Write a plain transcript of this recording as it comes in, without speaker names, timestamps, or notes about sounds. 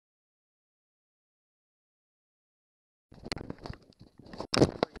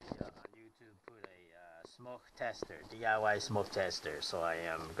smoke tester, DIY smoke tester. So I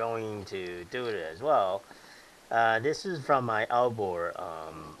am going to do it as well. This is from my outboard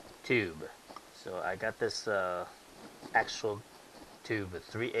tube. So I got this actual tube,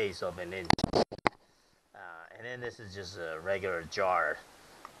 3/8 of an inch, and then this is just a regular jar.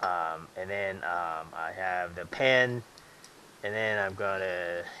 And then I have the pan, and then I'm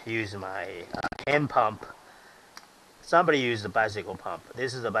gonna use my hand pump. Somebody used the bicycle pump.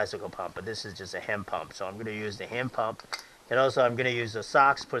 This is a bicycle pump, but this is just a hand pump. So I'm gonna use the hand pump, and also I'm gonna use the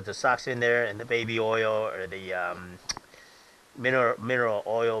socks. Put the socks in there, and the baby oil or the mineral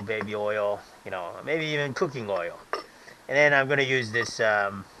oil, baby oil. You know, maybe even cooking oil. And then I'm gonna use this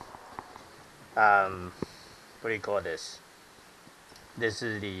what do you call this? This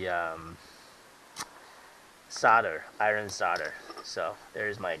is the solder, iron solder. So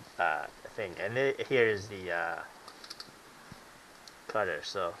there's my thing, and here is the cutter.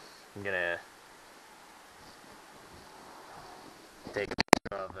 So I'm gonna take a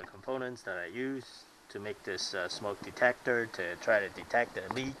picture of the components that I use to make this smoke detector to try to detect a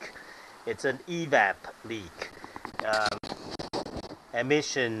leak. It's an EVAP leak,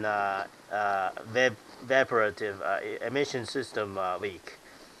 emission evaporative emission system leak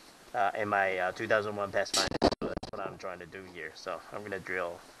in my 2001 Pathfinder. So that's what I'm trying to do here. So I'm gonna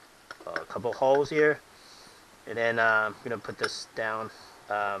drill a couple holes here, and then I'm gonna put this down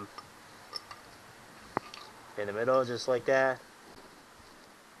in the middle, just like that.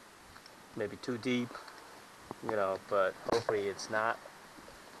 Maybe too deep, you know, but hopefully it's not,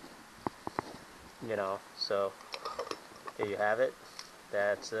 you know. So there you have it.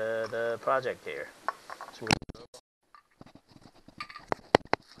 That's the project here. So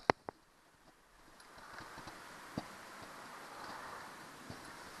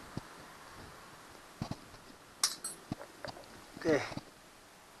okay.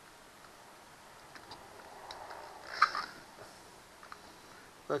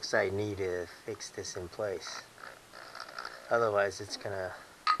 Looks like I need to fix this in place. Otherwise it's gonna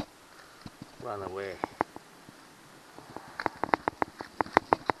run away.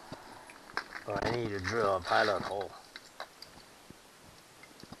 Or I need to drill a pilot hole.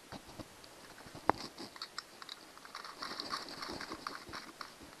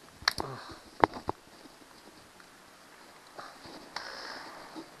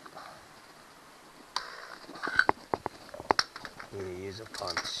 Need to use a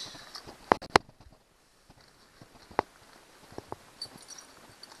punch.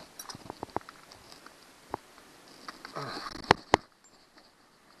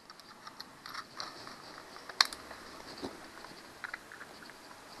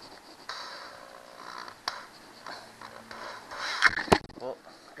 Well,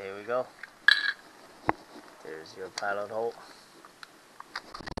 there we go. There's your pilot hole.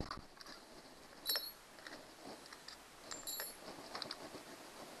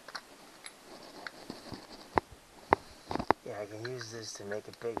 Yeah, I can use this to make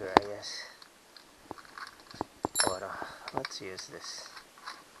it bigger, I guess. But let's use this.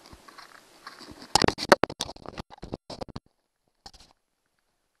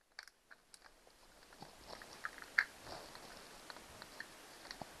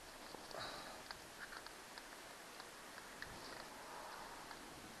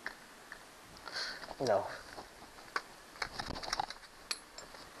 No.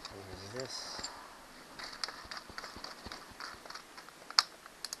 Use this.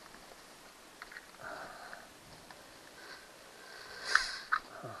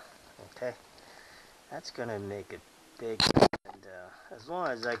 Okay. That's gonna make it big, and as long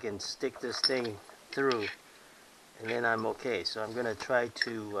as I can stick this thing through, and then I'm okay. So I'm gonna try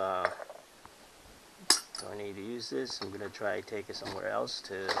to I need to use this. I'm gonna try to take it somewhere else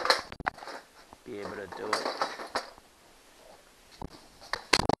to be able to do it,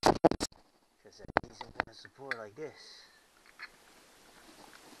 because it needs some kind of support like this.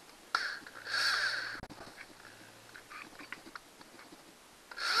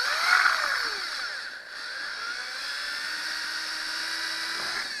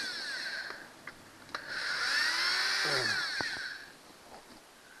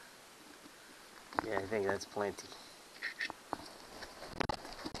 Yeah, I think that's plenty.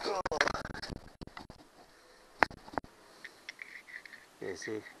 Yeah,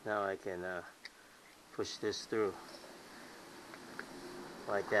 see, now I can push this through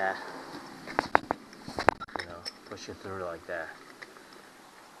like that. You know, push it through like that.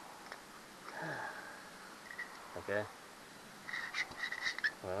 Okay.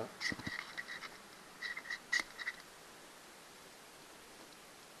 Well.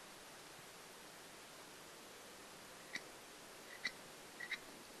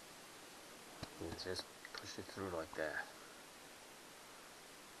 Just push it through like that.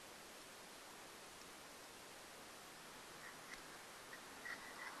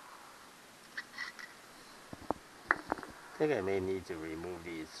 I think I may need to remove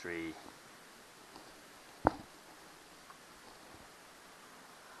these three.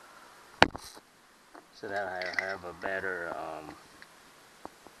 So that I have a better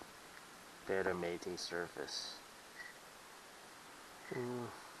better mating surface.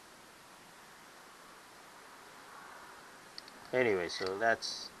 Anyway, so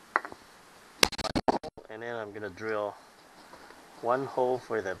that's, and then I'm gonna drill one hole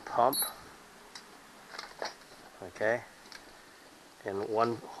for the pump, okay, and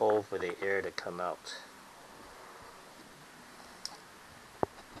one hole for the air to come out.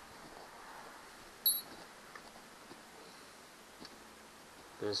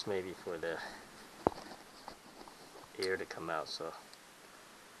 This may be for the air to come out, so I'm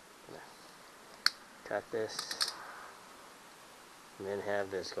gonna cut this and then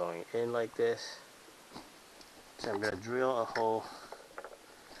have this going in like this. So I'm gonna drill a hole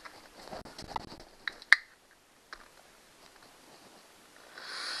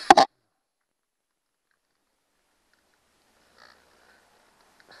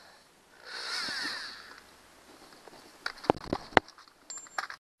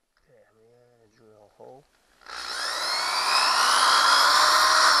hole.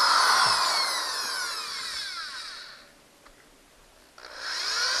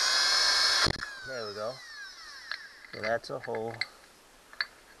 There we go. So that's a hole.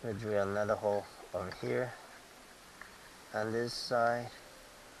 I'm going to drill another hole over here on this side.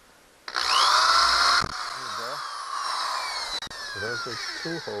 There we go. So those are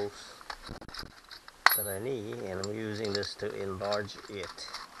two holes that I need, and I'm using this to enlarge it.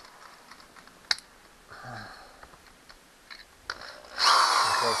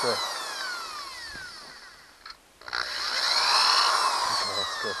 Okay, good. Okay,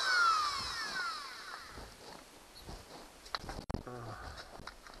 that's good.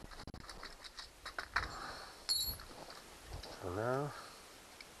 So now,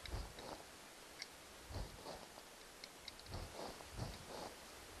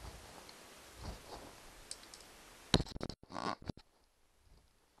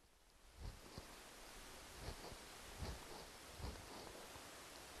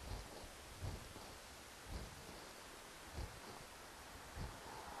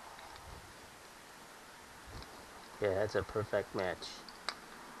 yeah, that's a perfect match.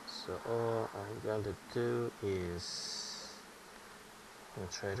 So all I'm going to do is I'm going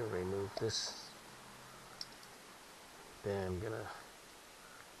to try to remove this. Then I'm going to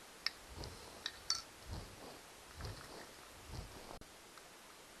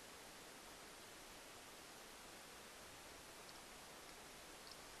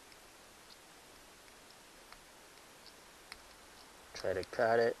try to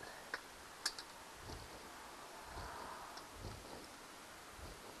cut it.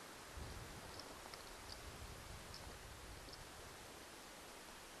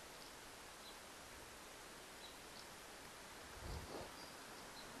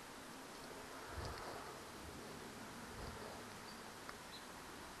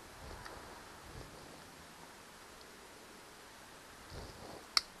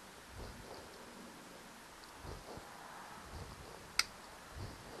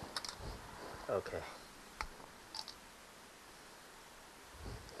 Okay.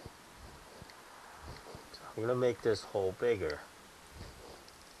 So I'm gonna make this hole bigger.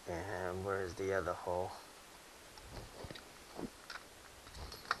 And where's the other hole?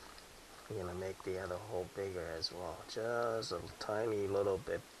 I'm gonna make the other hole bigger as well. Just a tiny little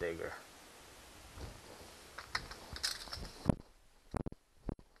bit bigger.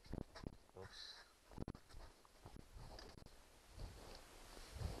 Oops.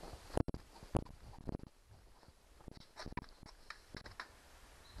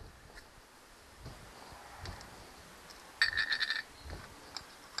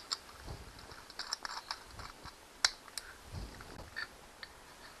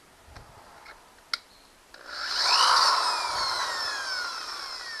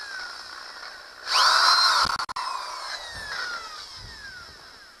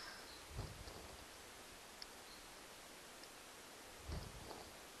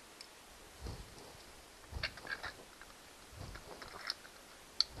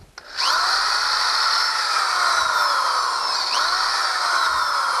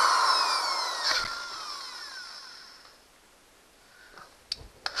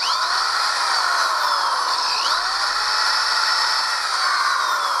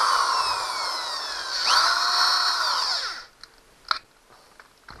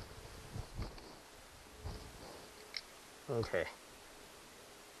 Okay.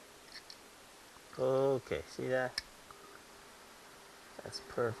 Okay, see that? That's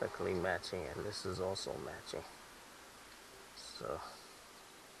perfectly matching, and this is also matching. So,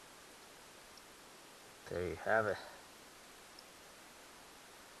 there you have it.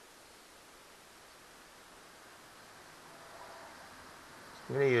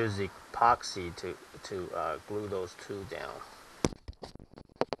 I'm going to use epoxy to glue those two down.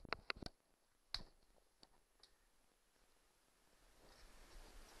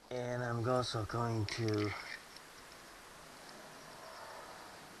 And I'm also going to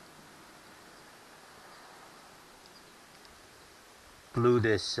glue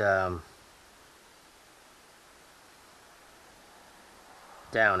this down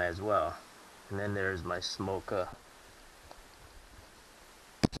as well. And then there's my smoke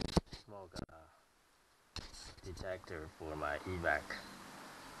detector for my EVAP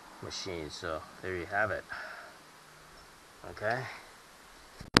machine. So there you have it. Okay.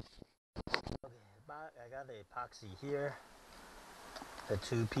 I got the epoxy here. The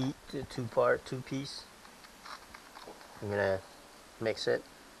two piece. I'm gonna mix it.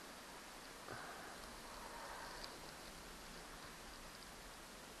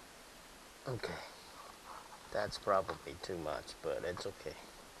 Okay. That's probably too much, but it's okay.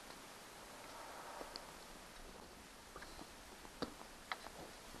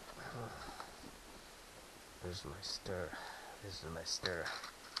 There's my stir. This is my stir.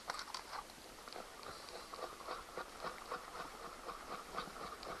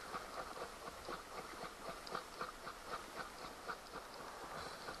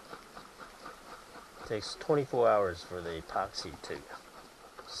 It takes 24 hours for the epoxy to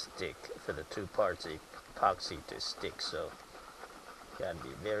stick, for the two parts of epoxy to stick, so you gotta be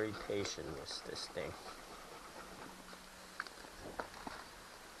very patient with this thing.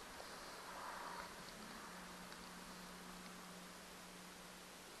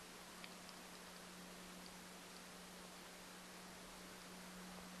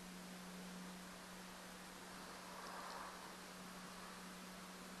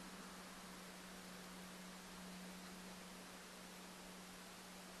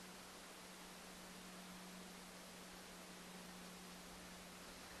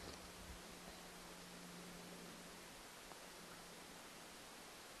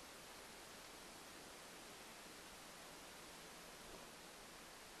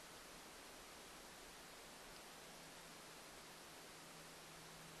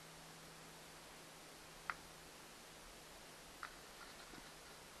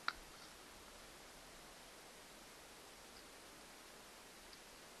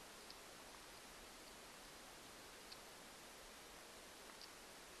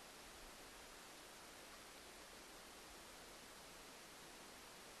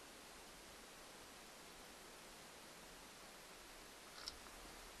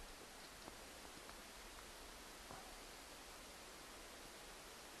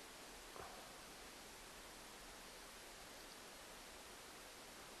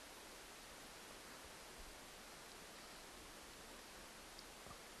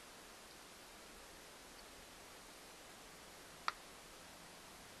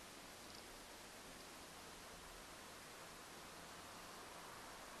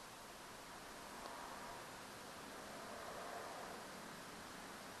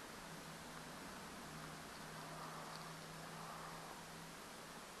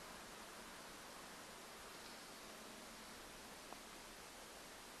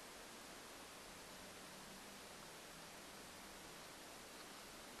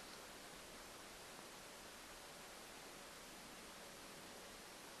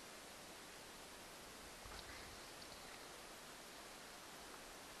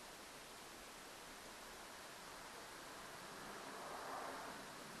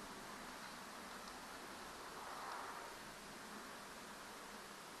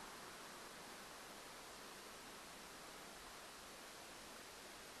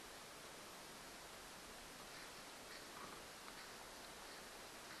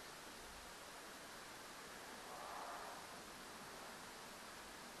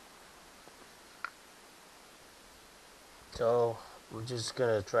 So I'm just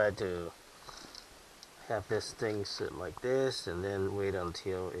gonna try to have this thing sit like this and then wait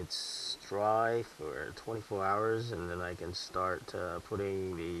until it's dry for 24 hours, and then I can start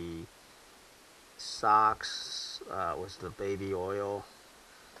putting the socks with the baby oil,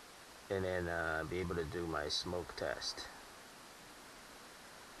 and then be able to do my smoke test.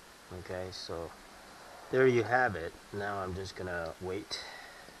 Okay, so there you have it. Now I'm just gonna wait.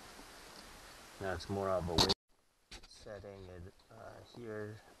 Now it's more of a wait, setting it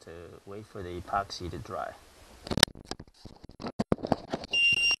here to wait for the epoxy to dry.